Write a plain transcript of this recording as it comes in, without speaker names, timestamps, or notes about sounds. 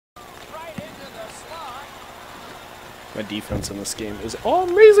My defense in this game is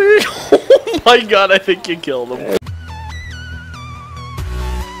amazing! Oh my god, I think you killed him.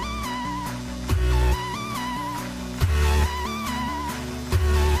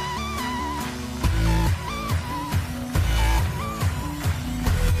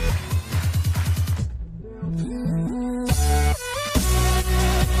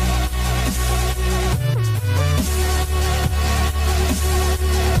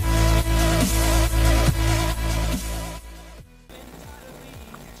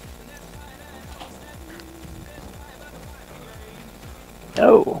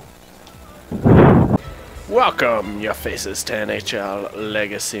 Oh. Welcome, your faces, to NHL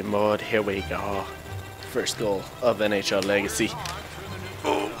Legacy mode. Here we go. First goal of NHL Legacy.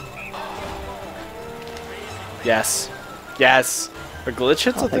 Yes. Yes. A glitch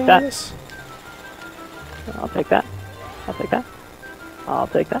hits a thing like this? I'll take that. I'll take that. I'll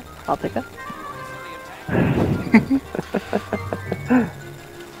take that. I'll take that.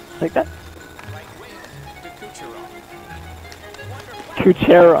 Take that.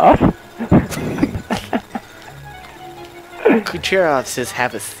 Kucherov. Kucherov says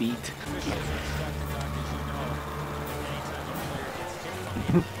have a seat.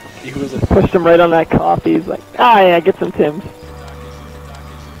 He was pushed him right on that coffee. He's like, ah, yeah, get some Tims.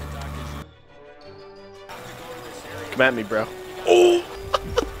 Come at me, bro. Oh!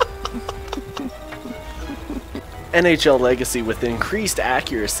 NHL Legacy with increased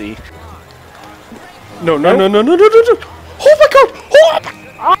accuracy. No, no, no, no, no, no, no, no! Oh my god! Oh my...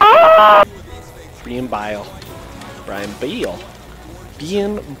 Ah! Brian Bile. Brian Bile.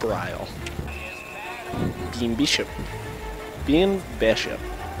 Bean Brile. Bean Bishop. Bean Bishop.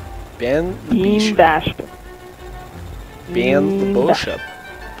 Ben Bean Bishop. Ben the Bishop.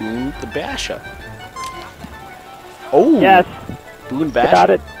 Boon the Bishop. Oh! Yes. Boon Bishop. Got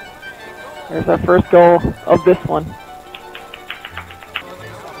it. There's our first goal of this one.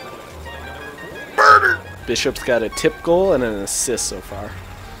 Murder! Bishop's got a tip goal and an assist so far.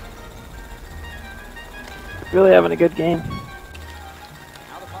 Really having a good game.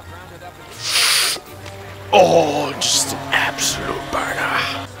 Oh, just an absolute burner.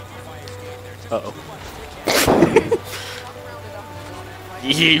 Uh-oh.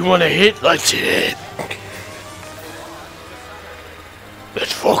 You wanna hit? Let's hit.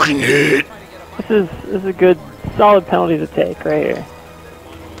 Let's fucking hit. This is a good, solid penalty to take right here.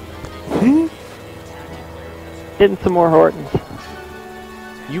 Hitting some more Hortons.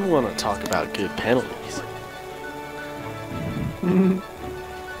 You want to talk about good penalties?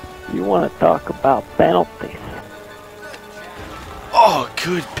 You want to talk about penalties? Oh,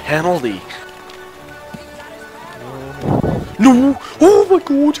 good penalty. No! Oh my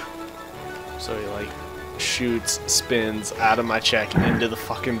god! So he like shoots, spins out of my check into the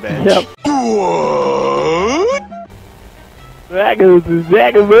fucking bench. Yep. What?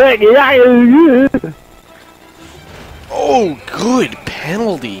 Oh, good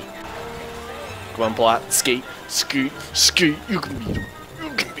penalty. Come on, Plot. Skate, scoot, scoot. You can beat him. You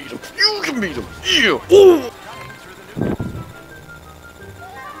can beat him. You can beat him. Yeah. Oh.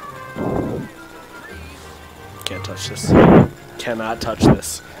 Can't touch this. Cannot touch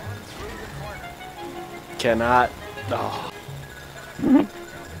this. Cannot. Oh.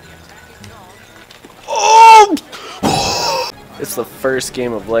 Oh! It's the first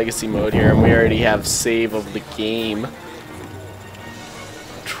game of Legacy mode here, and we already have save of the game.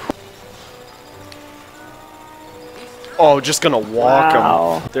 Oh, just gonna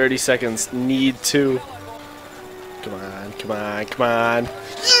walk him. 30 seconds. Need to. Come on, come on, come on.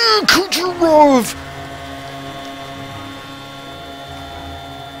 Yeah, Kucherov!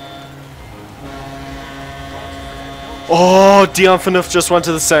 Oh, Phaneuf just went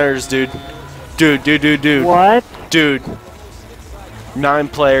to the centers, dude. Dude. What? Dude.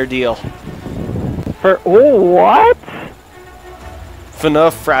 9-player deal. For what?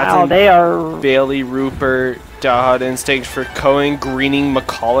 Phaneuf, Fratzen, Wow, they are... Bailey, Rupert, Dahad Instinct for Cohen, Greening,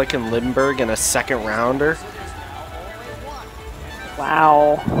 McCulloch, and Lindbergh in a second rounder.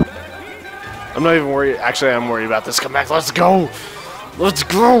 Wow. I'm not even worried. Actually, I'm worried about this comeback. Let's go. Let's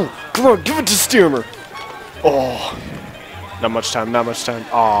go. Come on, give it to Steamer. Oh. Not much time, not much time.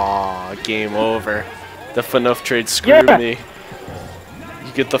 Aw, game over. The Phaneuf Trade Screwed Me.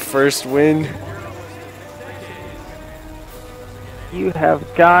 You get the first win. You have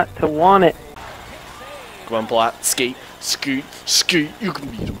got to want it. Come on, Plot. Skate, scoot, scoot. You can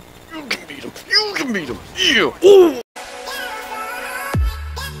beat him. You can beat him. You can beat him. Yeah. Ooh.